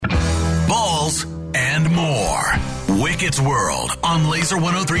and more. Wicked's World on Laser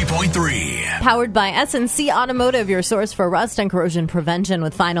 103.3. Powered by SNC Automotive, your source for rust and corrosion prevention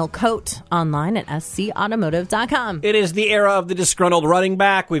with Final Coat. Online at scautomotive.com. It is the era of the disgruntled running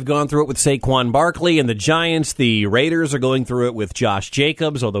back. We've gone through it with Saquon Barkley and the Giants. The Raiders are going through it with Josh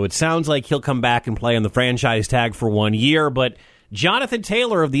Jacobs, although it sounds like he'll come back and play on the franchise tag for 1 year. But Jonathan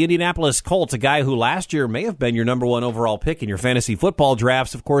Taylor of the Indianapolis Colts, a guy who last year may have been your number one overall pick in your fantasy football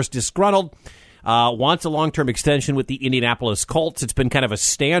drafts, of course, disgruntled. Wants a long-term extension with the Indianapolis Colts. It's been kind of a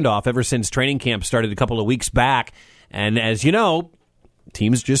standoff ever since training camp started a couple of weeks back. And as you know,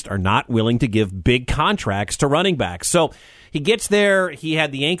 teams just are not willing to give big contracts to running backs. So he gets there. He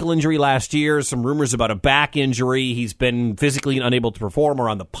had the ankle injury last year, some rumors about a back injury. He's been physically unable to perform or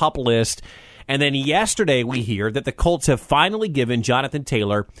on the PUP list. And then yesterday we hear that the Colts have finally given Jonathan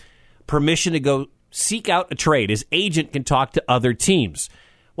Taylor permission to go seek out a trade. His agent can talk to other teams.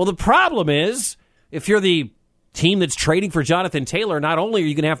 Well, the problem is, if you're the team that's trading for Jonathan Taylor, not only are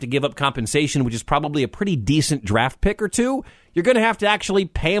you going to have to give up compensation, which is probably a pretty decent draft pick or two, you're going to have to actually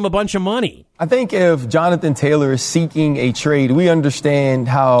pay him a bunch of money. I think if Jonathan Taylor is seeking a trade, we understand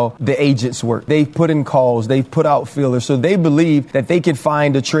how the agents work. They've put in calls, they've put out feelers, so they believe that they can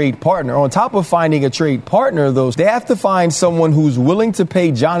find a trade partner. On top of finding a trade partner, though, they have to find someone who's willing to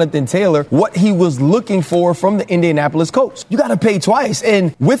pay Jonathan Taylor what he was looking for from the Indianapolis Colts. You got to pay twice.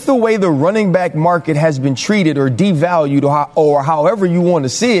 And with the way the running back market has been treated or devalued or however you want to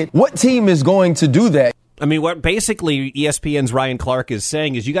see it, what team is going to do that? I mean, what basically ESPN's Ryan Clark is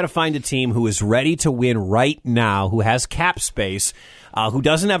saying is you got to find a team who is ready to win right now, who has cap space, who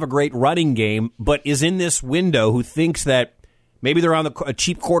doesn't have a great running game, but is in this window, who thinks that maybe they're on a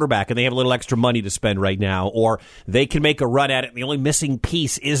cheap quarterback and they have a little extra money to spend right now, or they can make a run at it and the only missing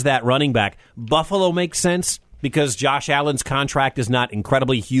piece is that running back. Buffalo makes sense because Josh Allen's contract is not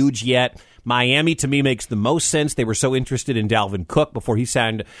incredibly huge yet. Miami, to me, makes the most sense. They were so interested in Dalvin Cook before he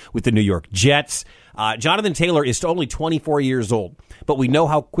signed with the New York Jets. Jonathan Taylor is only 24 years old, but we know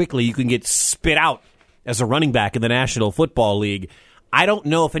how quickly you can get spit out as a running back in the National Football League. I don't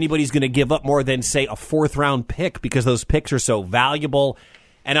know if anybody's going to give up more than, say, a fourth-round pick because those picks are so valuable.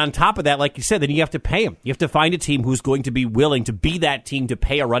 And on top of that, like you said, then you have to pay him. You have to find a team who's going to be willing to be that team to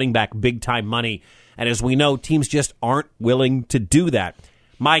pay a running back big-time money. And as we know, teams just aren't willing to do that.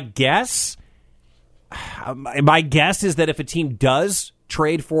 My guess is that if a team does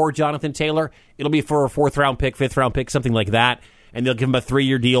trade for Jonathan Taylor, it'll be for a fourth-round pick, fifth-round pick, something like that, and they'll give him a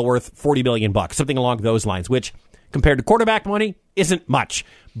 3-year deal worth $40 million, something along those lines, which, compared to quarterback money, isn't much.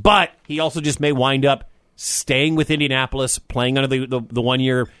 But he also just may wind up staying with Indianapolis, playing under the 1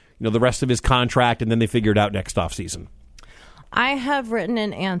 year, the rest of his contract, and then they figure it out next offseason. I have written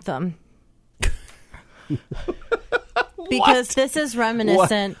an anthem. Because this is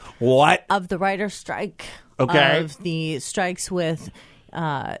reminiscent of the writer's strike. Okay. Of the strikes with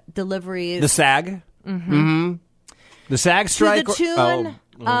deliveries. The SAG? Mm-hmm. The SAG strike? To the tune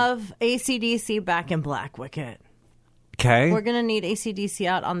of AC/DC Back in Black, Wicket. Okay. We're going to need AC/DC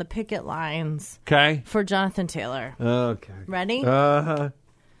out on the picket lines. Okay. For Jonathan Taylor. Okay. Ready? Uh-huh.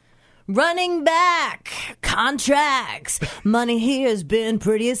 Running back, contracts, money here has been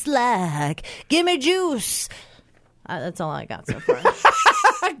pretty slack. Give me juice. That's all I got so far.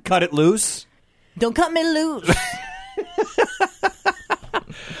 Cut it loose. Don't cut me loose.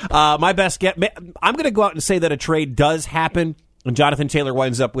 My best guess, I'm going to go out and say that a trade does happen and Jonathan Taylor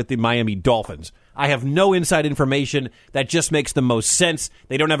winds up with the Miami Dolphins. I have no inside information. That just makes the most sense.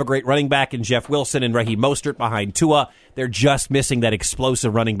 They don't have a great running back in Jeff Wilson and Raheem Mostert behind Tua. They're just missing that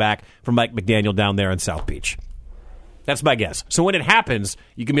explosive running back from Mike McDaniel down there in South Beach. That's my guess. So when it happens,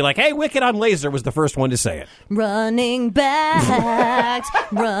 you can be like, hey, Wicked on Laser was the first one to say it. Running backs,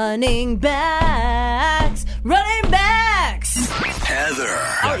 running backs, running backs. Heather.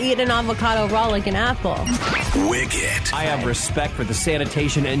 I'll eat an avocado raw like an apple. Wicked. I have respect for the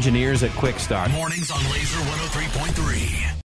sanitation engineers at Quick Start. Mornings on Laser 103.3.